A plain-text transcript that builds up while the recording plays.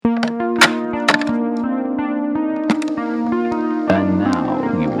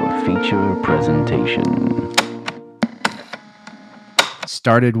Feature presentation.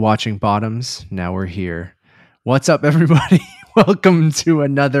 Started watching Bottoms, now we're here. What's up, everybody? Welcome to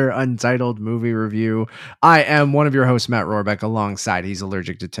another Untitled movie review. I am one of your hosts, Matt Rohrbeck, alongside, he's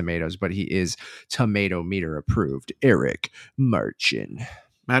allergic to tomatoes, but he is tomato meter approved, Eric Marchin.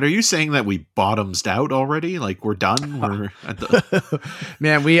 Matt, are you saying that we bottomsed out already? Like we're done? We're at the...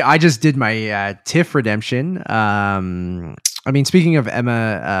 Man, I just did my TIFF redemption. Speaking of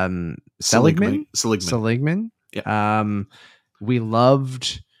Emma Seligman. Yeah. We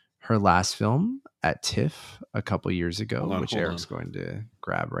loved her last film at TIFF a couple years ago, which Eric's going to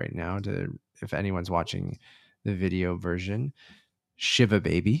grab right now if anyone's watching the video version. Shiva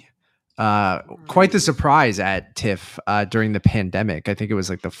Baby. Quite the surprise at TIFF during the pandemic. I think it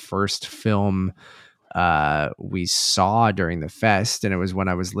was like the first film we saw during the fest, and it was when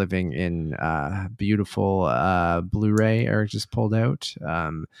I was living in beautiful Blu-ray Eric just pulled out.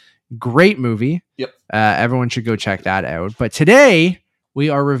 Great movie. Yep. Everyone should go check that out. But today we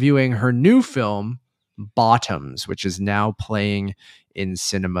are reviewing her new film, Bottoms, which is now playing in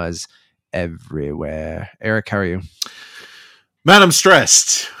cinemas everywhere. Eric, how are you? Matt, I'm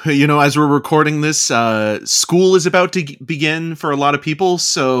stressed. You know, as we're recording this, school is about to begin for a lot of people,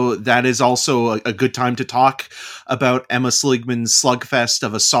 so that is also a good time to talk about Emma Seligman's slugfest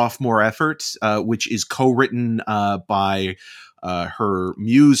of a sophomore effort, which is co-written by her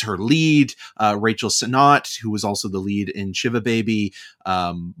muse, her lead, Rachel Sennott, who was also the lead in Shiva Baby.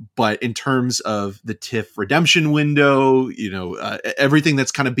 But in terms of the TIFF redemption window, everything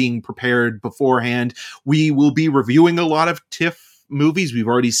that's kind of being prepared beforehand, we will be reviewing a lot of TIFF movies. We've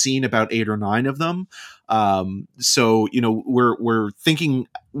already seen about 8 or 9 of them. So, we're thinking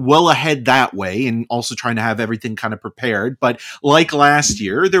well ahead that way and also trying to have everything kind of prepared. But like last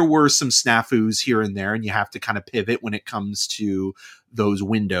year, there were some snafus here and there, and you have to kind of pivot when it comes to those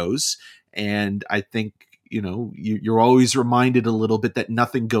windows. And I think, you're always reminded a little bit that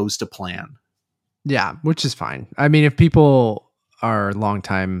nothing goes to plan. Yeah, which is fine. I mean, if people are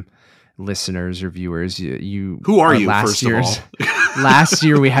longtime listeners or viewers, who are you, first of all? Last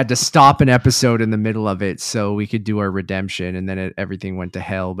year we had to stop an episode in the middle of it so we could do our redemption, and then everything went to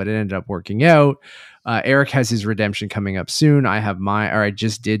hell, but it ended up working out. Eric has his redemption coming up soon. I have mine, or I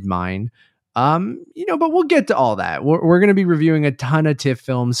just did mine. But we'll get to all that. We're going to be reviewing a ton of TIFF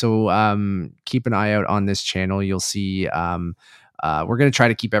films, so keep an eye out on this channel. You'll see we're going to try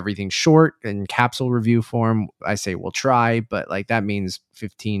to keep everything short in capsule review form. I say we'll try, but like that means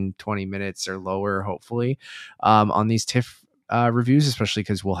 15, 20 minutes or lower, hopefully, on these TIFF reviews, especially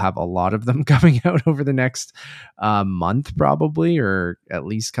because we'll have a lot of them coming out over the next month, probably, or at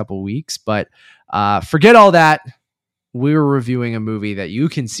least couple weeks. But forget all that. We're reviewing a movie that you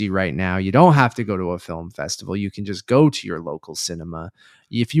can see right now. You don't have to go to a film festival. You can just go to your local cinema.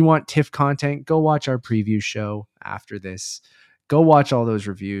 If you want TIFF content, go watch our preview show after this. Go watch all those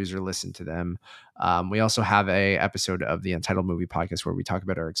reviews or listen to them. We also have a episode of the Untitled Movie Podcast where we talk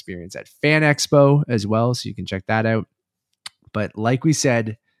about our experience at Fan Expo as well, so you can check that out. But like we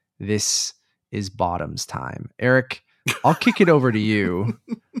said, this is Bottoms time. Eric, I'll kick it over to you.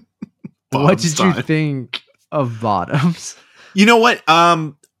 What did you think of Bottoms? You know what?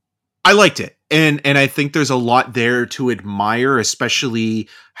 I liked it. And I think there's a lot there to admire, especially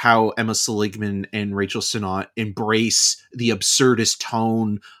how Emma Seligman and Rachel Sennott embrace the absurdist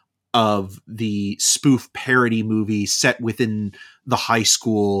tone of the spoof parody movie set within the high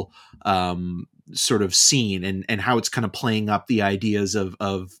school sort of scene, and how it's kind of playing up the ideas of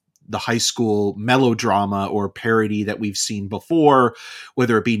the high school melodrama or parody that we've seen before,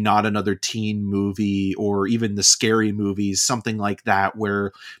 whether it be Not Another Teen Movie or even the Scary Movies, something like that,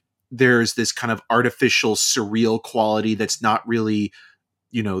 where there's this kind of artificial surreal quality that's not really,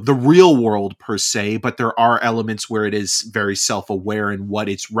 the real world per se, but there are elements where it is very self-aware in what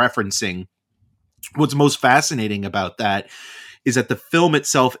it's referencing. What's most fascinating about that is that the film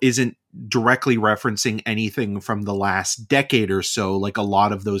itself isn't directly referencing anything from the last decade or so, like a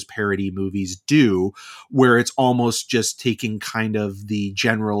lot of those parody movies do, where it's almost just taking kind of the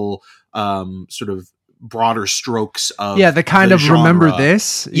general sort of broader strokes of the kind of genre. Remember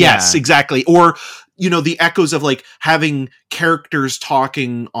This? Yes, exactly. Or, the echoes of like having characters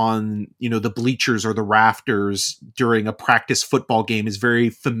talking on, the bleachers or the rafters during a practice football game is very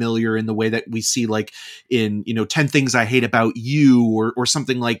familiar in the way that we see like in, 10 Things I Hate About You or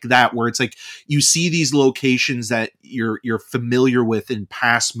something like that, where it's like you see these locations that you're familiar with in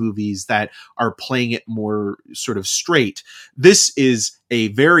past movies that are playing it more sort of straight. This is a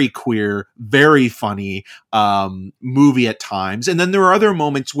very queer, very funny movie at times. And then there are other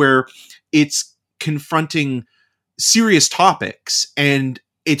moments where it's confronting serious topics and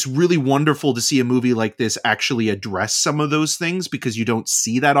it's really wonderful to see a movie like this actually address some of those things, because you don't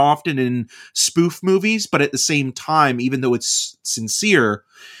see that often in spoof movies. But at the same time, even though it's sincere,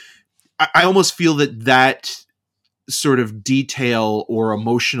 I almost feel that sort of detail or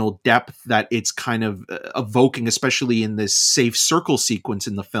emotional depth that it's kind of evoking, especially in this safe circle sequence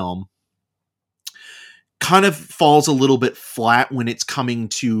in the film, kind of falls a little bit flat when it's coming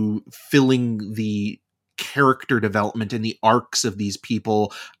to filling the character development and the arcs of these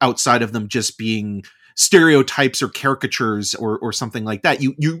people outside of them just being stereotypes or caricatures or something like that.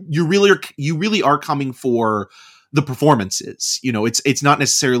 You really are coming for the performances. You know, it's not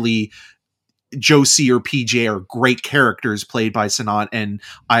necessarily Josie or PJ are great characters played by Sennott and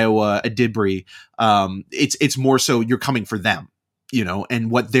Ayo Edebiri. It's more so you're coming for them, you know,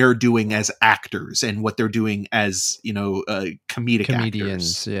 and what they're doing as actors and what they're doing as, you know,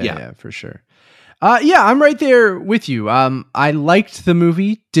 comedians. Actors. Yeah, for sure. Yeah, I'm right there with you. I liked the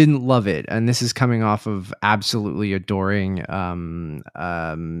movie, didn't love it, and this is coming off of absolutely adoring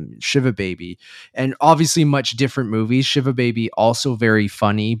Shiva Baby, and obviously much different movies. Shiva Baby also very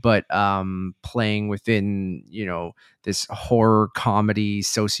funny, but playing within, you know, this horror comedy,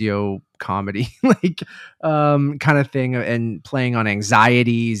 socio comedy like kind of thing, and playing on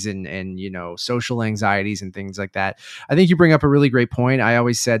anxieties and you know, social anxieties and things like that. I think you bring up a really great point. I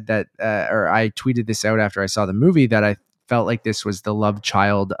always said that, or I tweeted this out after I saw the movie, that I felt like this was the love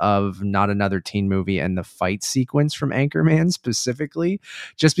child of Not Another Teen Movie and the fight sequence from Anchorman specifically,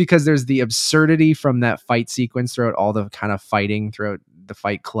 just because there's the absurdity from that fight sequence throughout all the kind of fighting throughout the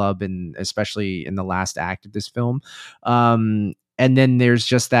Fight Club, and especially in the last act of this film. And then there's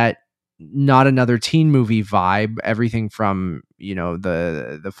just that Not Another Teen Movie vibe, everything from, you know,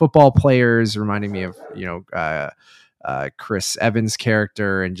 the football players reminding me of, you know, Chris Evans'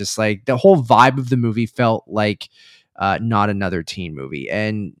 character, and just like the whole vibe of the movie felt like Not Another Teen Movie.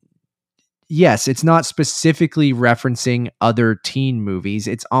 And yes, it's not specifically referencing other teen movies.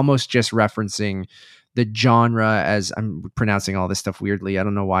 It's almost just referencing the genre, as I'm pronouncing all this stuff weirdly. I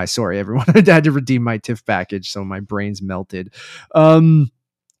don't know why. Sorry, everyone. I had to redeem my TIFF package, so my brain's melted.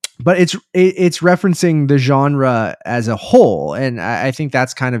 But it's referencing the genre as a whole, and I think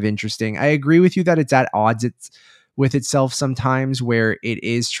that's kind of interesting. I agree with you that it's at odds with itself sometimes, where it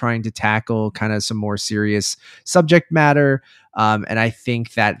is trying to tackle kind of some more serious subject matter, and I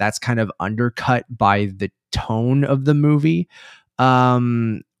think that that's kind of undercut by the tone of the movie.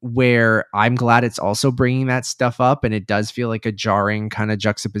 Where I'm glad it's also bringing that stuff up, and it does feel like a jarring kind of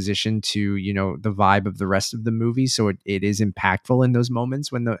juxtaposition to, you know, the vibe of the rest of the movie. So it is impactful in those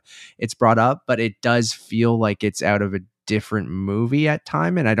moments when it's brought up, but it does feel like it's out of a different movie at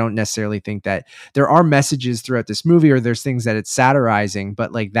time. And I don't necessarily think that there are messages throughout this movie, or there's things that it's satirizing,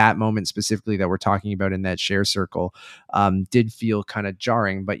 but like that moment specifically that we're talking about in that share circle did feel kind of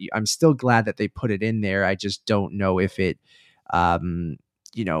jarring, but I'm still glad that they put it in there. I just don't know if it,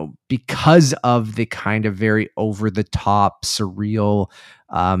 you know, because of the kind of very over the top, surreal,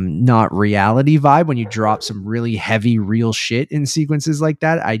 not reality vibe, when you drop some really heavy, real shit in sequences like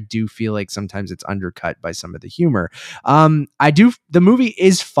that, I do feel like sometimes it's undercut by some of the humor. The movie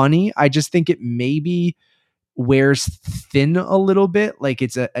is funny. I just think it maybe wears thin a little bit. Like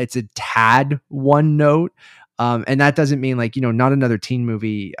it's a tad one note. And that doesn't mean like, you know, Not Another Teen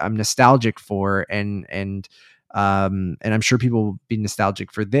Movie I'm nostalgic for, and I'm sure people will be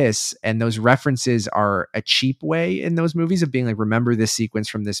nostalgic for this. And those references are a cheap way in those movies of being like, remember this sequence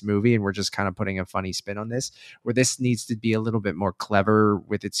from this movie, and we're just kind of putting a funny spin on this, where this needs to be a little bit more clever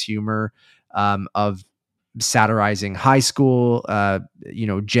with its humor, of satirizing high school, you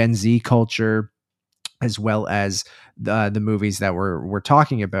know, Gen Z culture, as well as the movies that we're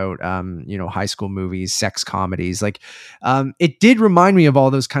talking about, you know, high school movies, sex comedies. Like, it did remind me of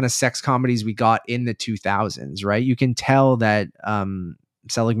all those kind of sex comedies we got in the 2000s, right? You can tell that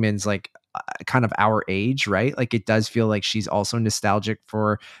Seligman's like kind of our age, right? Like it does feel like she's also nostalgic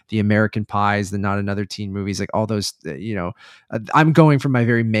for the American Pies, the Not Another Teen movies, like all those, you know, I'm going from my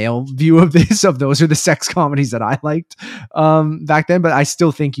very male view of this, of those are the sex comedies that I liked back then, but I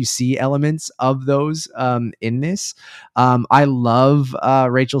still think you see elements of those in this. I love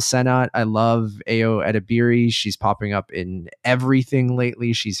Rachel Sennott. I love Ayo Edebiri. She's popping up in everything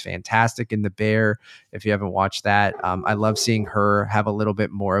lately. She's fantastic in The Bear. If you haven't watched that, I love seeing her have a little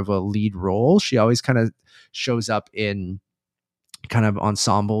bit more of a lead role. She always kind of shows up in kind of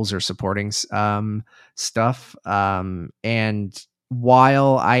ensembles or supporting stuff. And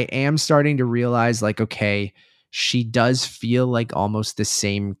while I am starting to realize like, okay, she does feel like almost the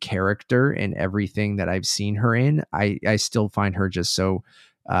same character in everything that I've seen her in, I still find her just so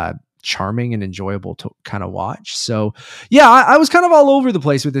charming and enjoyable to kind of watch. So yeah, I was kind of all over the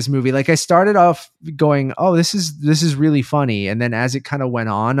place with this movie. Like I started off going, oh, this is really funny. And then as it kind of went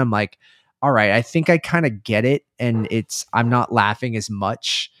on, I'm like, all right, I think I kind of get it. And I'm not laughing as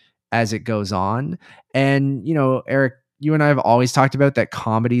much as it goes on. And, you know, Eric, you and I have always talked about that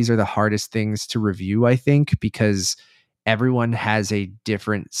comedies are the hardest things to review, I think, because everyone has a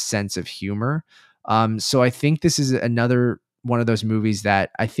different sense of humor. So I think this is another one of those movies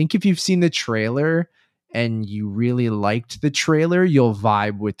that I think if you've seen the trailer and you really liked the trailer, you'll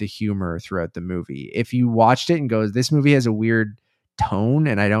vibe with the humor throughout the movie. If you watched it and goes, this movie has a weird tone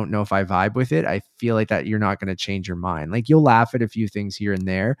and I don't know if I vibe with it, I feel like that you're not going to change your mind. Like you'll laugh at a few things here and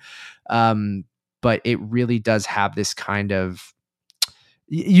there. But it really does have this kind of,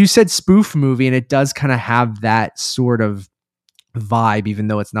 you said spoof movie, and it does kind of have that sort of vibe, even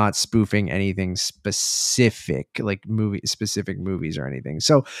though it's not spoofing anything specific, like specific movies or anything.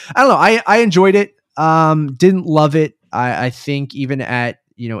 So I don't know. I enjoyed it. Didn't love it. I think even at,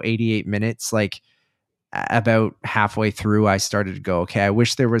 88 minutes, like about halfway through, I started to go, okay, I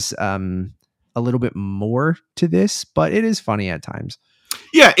wish there was a little bit more to this, but it is funny at times.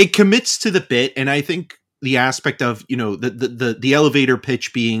 Yeah, it commits to the bit, and I think the aspect of, the elevator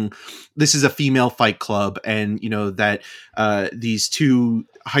pitch being this is a female fight club, and that these two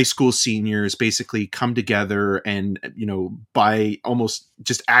high school seniors basically come together and by almost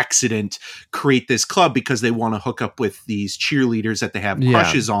just accident create this club because they want to hook up with these cheerleaders that they have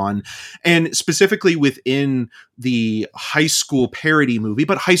crushes on. And specifically within the high school parody movie,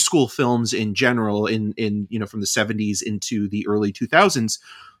 but high school films in general in from the 70s into the early 2000s,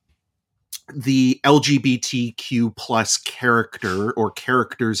 the LGBTQ plus character or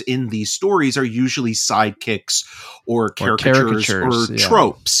characters in these stories are usually sidekicks or caricatures or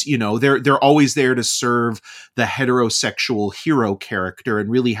tropes. They're always there to serve the heterosexual hero character and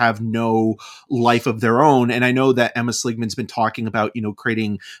really have no life of their own. And I know that Emma Seligman's been talking about,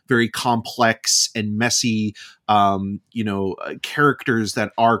 creating very complex and messy characters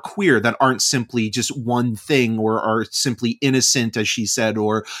that are queer, that aren't simply just one thing or are simply innocent, as she said,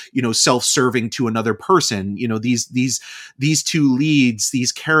 or, self-serving to another person. These two leads,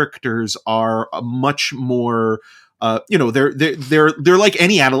 these characters are much more, they're like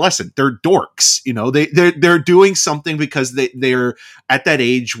any adolescent. They're dorks. They're doing something because they're at that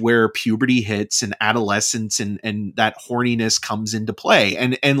age where puberty hits and adolescence and that horniness comes into play.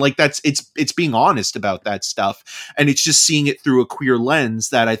 And like it's being honest about that stuff. And it's just seeing it through a queer lens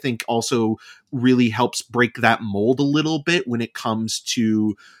that I think also really helps break that mold a little bit when it comes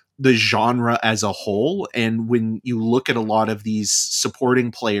to the genre as a whole. And when you look at a lot of these supporting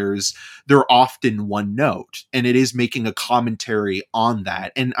players, they're often one note, and it is making a commentary on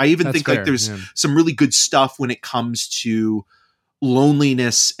that. And I even think like there's some really good stuff when it comes to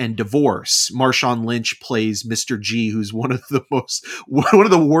loneliness and divorce. Marshawn Lynch plays Mr. G, who's one of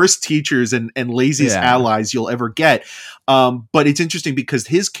the worst teachers and laziest allies you'll ever get. But it's interesting because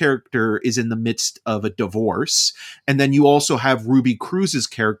his character is in the midst of a divorce. And then you also have Ruby Cruz's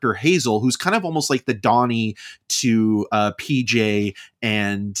character, Hazel, who's kind of almost like the Donnie to PJ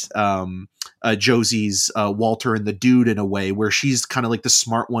and Josie's Walter and the Dude in a way, where she's kind of like the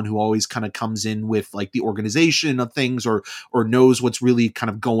smart one who always kind of comes in with like the organization of things or knows what's really kind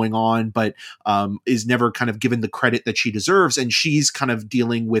of going on, but is never kind of given the credit that she deserves. And she's kind of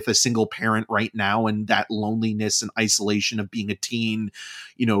dealing with a single parent right now and that loneliness and isolation of being a teen,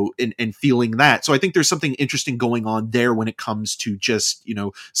 and feeling that. So I think there's something interesting going on there when it comes to just,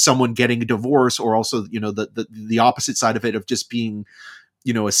 someone getting a divorce, or also, the opposite side of it of just being,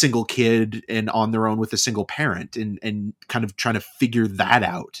 a single kid and on their own with a single parent and kind of trying to figure that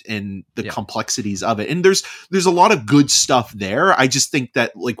out and the complexities of it. And there's a lot of good stuff there. I just think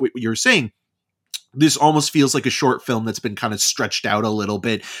that, like what you're saying, this almost feels like a short film that's been kind of stretched out a little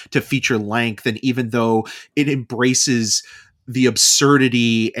bit to feature length. And even though it embraces the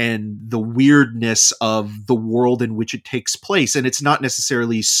absurdity and the weirdness of the world in which it takes place, and it's not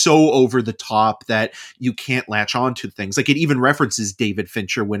necessarily so over the top that you can't latch on to things. Like it even references David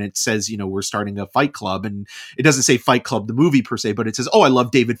Fincher when it says, we're starting a fight club, and it doesn't say Fight Club the movie per se, but it says, oh, I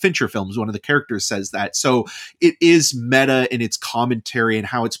love David Fincher films. One of the characters says that. So it is meta in its commentary and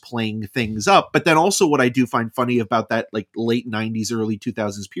how it's playing things up. But then also what I do find funny about that like late 90s, early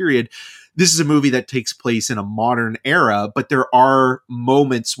 2000s period, this is a movie that takes place in a modern era, but there are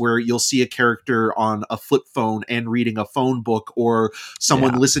moments where you'll see a character on a flip phone and reading a phone book, or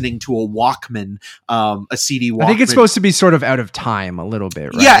someone listening to a Walkman, a CD Walkman. I think it's supposed to be sort of out of time a little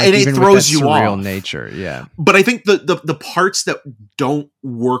bit, right? Yeah, like, and it throws you off. Nature, yeah. But I think the parts that don't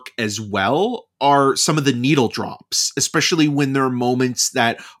work as well are some of the needle drops, especially when there are moments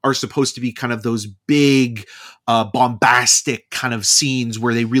that are supposed to be kind of those big, bombastic kind of scenes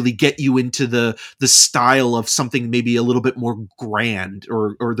where they really get you into the style of something maybe a little bit more grand,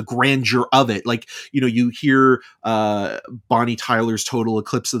 or the grandeur of it. Like, you hear Bonnie Tyler's Total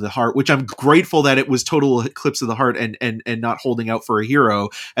Eclipse of the Heart, which I'm grateful that it was Total Eclipse of the Heart and not Holding Out for a Hero,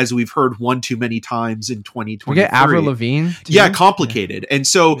 as we've heard one too many times in 2023. We get Avril Lavigne too? Yeah, complicated. Yeah. And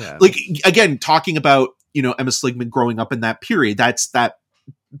so, yeah. like, again, talking about, Emma Seligman growing up in that period, that's that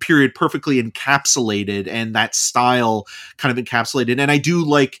period perfectly encapsulated, and that style kind of encapsulated. And I do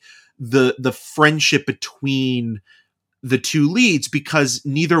like the friendship between the two leads, because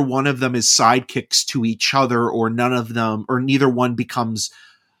neither one of them is sidekicks to each other, or neither one becomes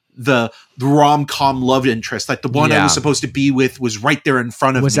the rom-com love interest. Like the one I was supposed to be with was right there in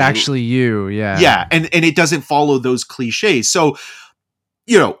front of me. Was actually you. Yeah. Yeah. And it doesn't follow those cliches. So,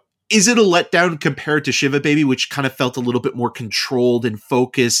 is it a letdown compared to Shiva Baby, which kind of felt a little bit more controlled and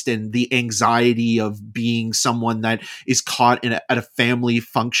focused, and the anxiety of being someone that is caught at a family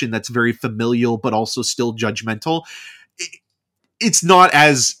function that's very familial, but also still judgmental? It's not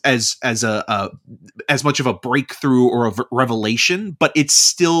as much of a breakthrough or a revelation, but it's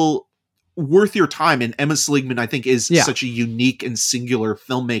still worth your time. And Emma Seligman, I think, is such a unique and singular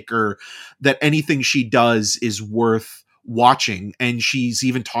filmmaker that anything she does is worth watching. And she's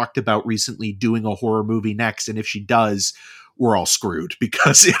even talked about recently doing a horror movie next. And if she does, we're all screwed,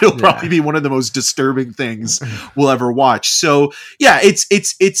 because it'll probably be one of the most disturbing things we'll ever watch. So yeah,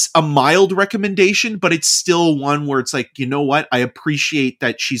 it's a mild recommendation, but it's still one where it's like, you know what? I appreciate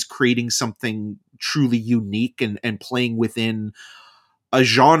that she's creating something truly unique and playing within a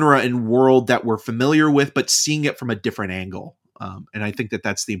genre and world that we're familiar with, but seeing it from a different angle. And I think that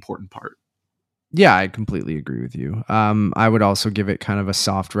that's the important part. Yeah, I completely agree with you. I would also give it kind of a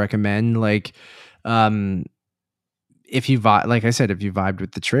soft recommend. Like, if you like I said, if you vibed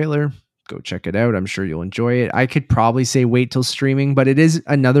with the trailer, go check it out. I'm sure you'll enjoy it. I could probably say wait till streaming, but it is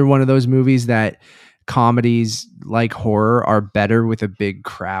another one of those movies that comedies like horror are better with a big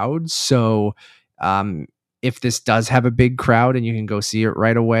crowd. So, if this does have a big crowd and you can go see it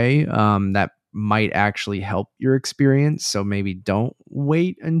right away, that might actually help your experience. So maybe don't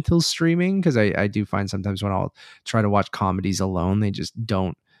wait until streaming, because I do find sometimes when I'll try to watch comedies alone, they just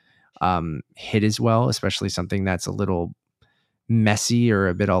don't hit as well, especially something that's a little messy or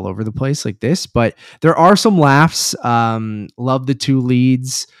a bit all over the place like this. But there are some laughs. Love the two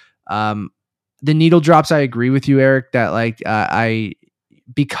leads. The needle drops, I agree with you, Eric, that like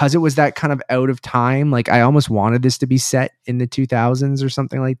because it was that kind of out of time, like I almost wanted this to be set in the 2000s or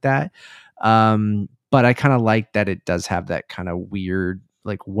something like that. But I kind of like that it does have that kind of weird,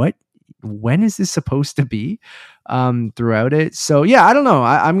 like, when is this supposed to be, throughout it. So yeah, I don't know.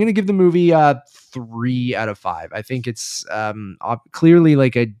 I'm going to give the movie 3 out of 5. I think it's, clearly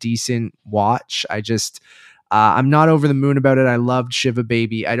like a decent watch. I'm not over the moon about it. I loved Shiva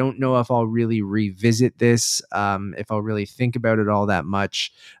Baby. I don't know if I'll really revisit this, if I'll really think about it all that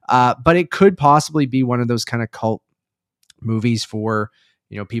much. But it could possibly be one of those kind of cult movies for,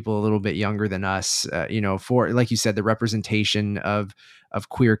 people a little bit younger than us, for, like you said, the representation of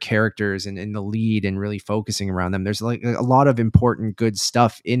queer characters and in the lead and really focusing around them. There's like a lot of important, good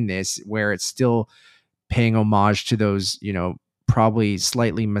stuff in this where it's still paying homage to those, probably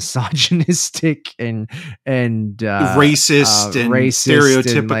slightly misogynistic and racist and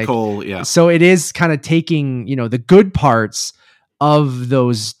stereotypical. And like, so it is kind of taking, the good parts of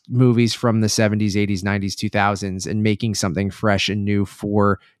those movies from the 70s, 80s, 90s, 2000s and making something fresh and new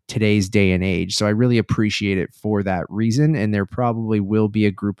for today's day and age. So I really appreciate it for that reason. And there probably will be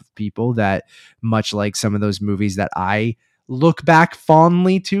a group of people that, much like some of those movies that I look back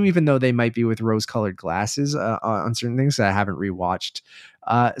fondly to, even though they might be with rose-colored glasses on certain things, that I haven't rewatched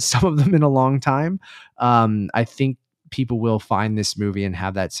some of them in a long time. I think people will find this movie and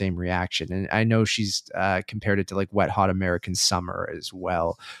have that same reaction. And I know she's compared it to like Wet Hot American Summer as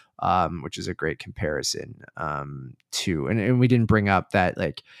well, which is a great comparison too. And we didn't bring up that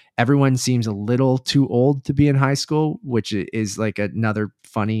like everyone seems a little too old to be in high school, which is like another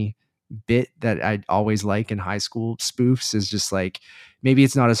funny bit that I always like in high school spoofs, is just like, maybe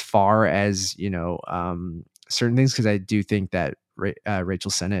it's not as far as, certain things. Cause I do think that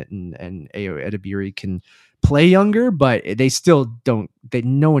Rachel Sennott and Ayo Edebiri can play younger, but they still don't.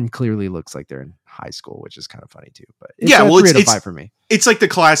 No one clearly looks like they're in high school, which is kind of funny too. But it's a 3 out of 5 for me. It's like the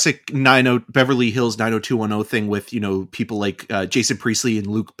classic Beverly Hills 90210 thing with, people like Jason Priestley and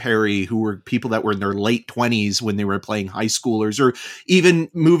Luke Perry, who were people that were in their late 20s when they were playing high schoolers, or even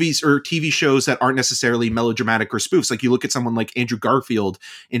movies or TV shows that aren't necessarily melodramatic or spoofs. Like you look at someone like Andrew Garfield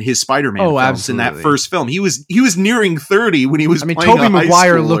in his Spider-Man films. Absolutely. In that first film. He was nearing 30 when he was playing Tobey a high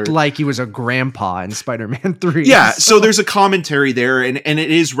Maguire schooler. looked like he was a grandpa in Spider-Man 3. Yeah, so there's a commentary there, and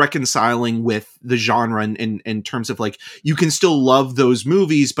it is reconciling with the genre in terms of like, you can still love those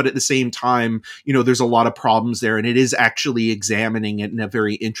movies, but at the same time, there's a lot of problems there, and it is actually examining it in a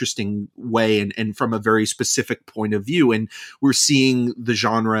very interesting way and from a very specific point of view, and we're seeing the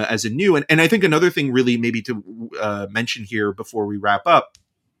genre as a new. And I think another thing really maybe to mention here before we wrap up,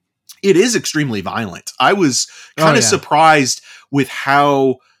 it is extremely violent. I was kind of surprised with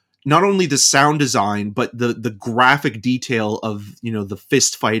how not only the sound design, but the graphic detail of, the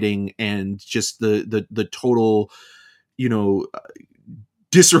fist fighting and just the total,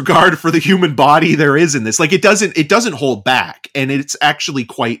 disregard for the human body there is in this. Like it doesn't hold back, and it's actually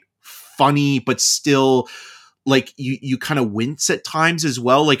quite funny, but still like you kind of wince at times as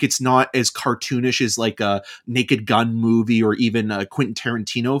well. Like it's not as cartoonish as like a Naked Gun movie or even a Quentin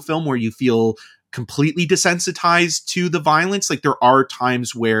Tarantino film where you feel completely desensitized to the violence. Like there are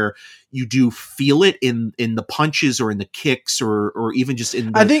times where you do feel it in the punches or in the kicks or even just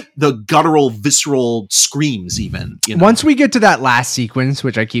in the guttural, visceral screams even. Once we get to that last sequence,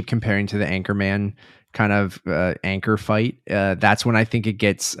 which I keep comparing to the Anchorman kind of anchor fight, that's when I think it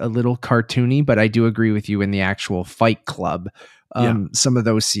gets a little cartoony, but I do agree with you in the actual Fight Club. Some of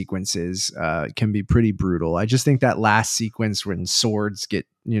those sequences can be pretty brutal. I just think that last sequence when swords get,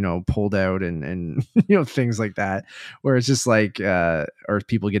 pulled out and things like that, where it's just like, or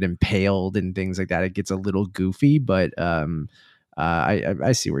people get impaled and things like that, it gets a little goofy, but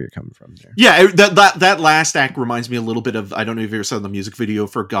I see where you're coming from there. Yeah, that last act reminds me a little bit of, I don't know if you ever saw the music video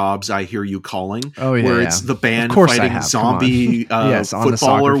for Gob's "I Hear You Calling." Oh yeah, where it's the band fighting zombie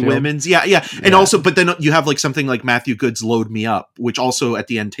footballer women's. Yeah, and also, but then you have like something like Matthew Good's "Load Me Up," which also at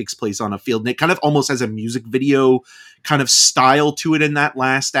the end takes place on a field, and it kind of almost has a music video kind of style to it in that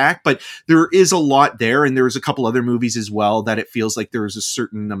last act. But there is a lot there, and there's a couple other movies as well that it feels like there's a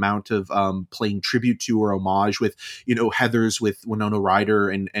certain amount of playing tribute to or homage with, Heathers with Winona Ryder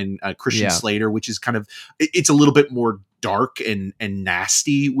and Christian Slater, which is kind of, it's a little bit more dark and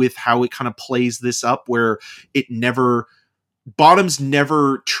nasty with how it kind of plays this up, where Bottoms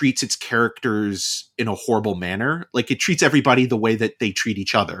never treats its characters in a horrible manner. Like it treats everybody the way that they treat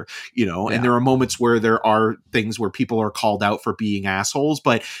each other, and there are moments where there are things where people are called out for being assholes,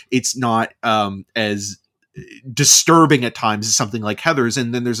 but it's not as disturbing at times as something like Heathers.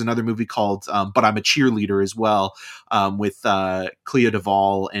 And then there's another movie called But I'm a Cheerleader as well, with Clea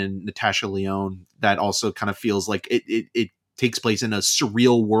Duvall and Natasha Lyonne, that also kind of feels like it takes place in a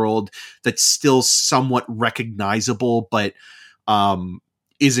surreal world that's still somewhat recognizable, but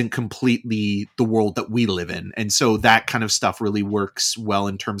isn't completely the world that we live in. And so that kind of stuff really works well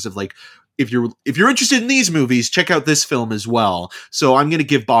in terms of like, if you're interested in these movies, check out this film as well. So I'm going to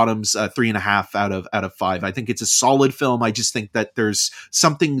give Bottoms 3.5 out of 5. I think it's a solid film. I just think that there's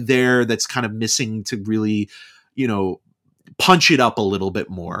something there that's kind of missing to really, punch it up a little bit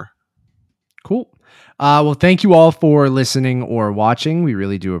more. Cool. Well, thank you all for listening or watching. We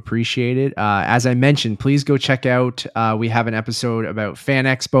really do appreciate it. As I mentioned, please go check out, we have an episode about Fan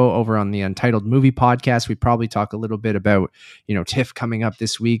Expo over on the Untitled Movie Podcast. We probably talk a little bit about, TIFF coming up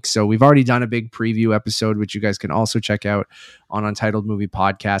this week. So we've already done a big preview episode, which you guys can also check out on Untitled Movie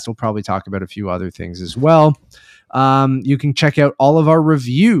Podcast. We'll probably talk about a few other things as well. You can check out all of our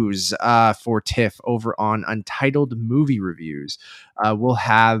reviews for TIFF over on Untitled Movie Reviews. We'll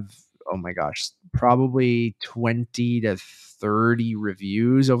have, oh my gosh, probably 20 to 30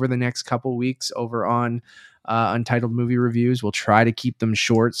 reviews over the next couple weeks over on Untitled Movie Reviews. We'll try to keep them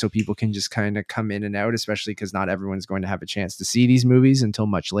short so people can just kind of come in and out, especially because not everyone's going to have a chance to see these movies until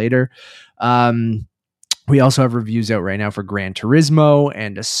much later. We also have reviews out right now for Gran Turismo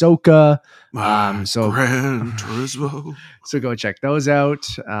and Ahsoka. Gran Turismo. So go check those out.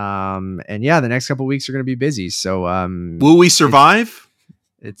 And yeah, the next couple weeks are going to be busy. So will we survive?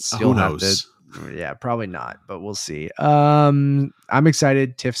 It's who knows? Yeah, probably not, but we'll see. I'm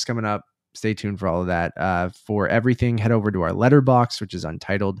excited. TIFF's coming up. Stay tuned for all of that. For everything, head over to our letterbox, which is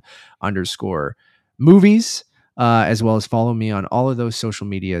Untitled_movies, as well as follow me on all of those social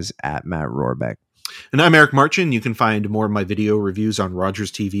medias at Matt Rohrbeck. And I'm Eric Marchin. You can find more of my video reviews on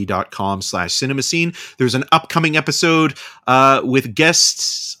rogerstv.com/cinemascene. There's an upcoming episode with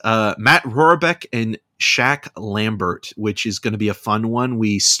guests Matt Rohrbeck and Shaq Lambert, which is going to be a fun one.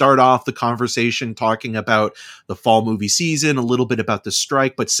 We start off the conversation talking about the fall movie season, a little bit about the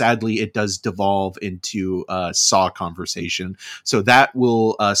strike, but sadly it does devolve into a Saw conversation. So that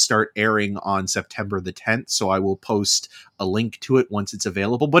will start airing on September the 10th. So I will post a link to it once it's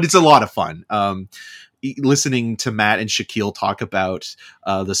available, but it's a lot of fun. Listening to Matt and Shaquille talk about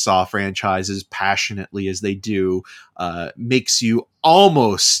the Saw franchises passionately as they do makes you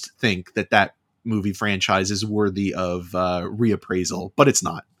almost think that movie franchise is worthy of reappraisal, but it's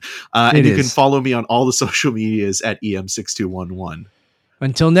not. And you can follow me on all the social medias at EM6211.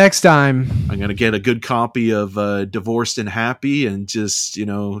 Until next time, I'm going to get a good copy of Divorced and Happy and just,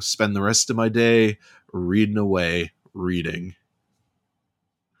 spend the rest of my day reading away, reading.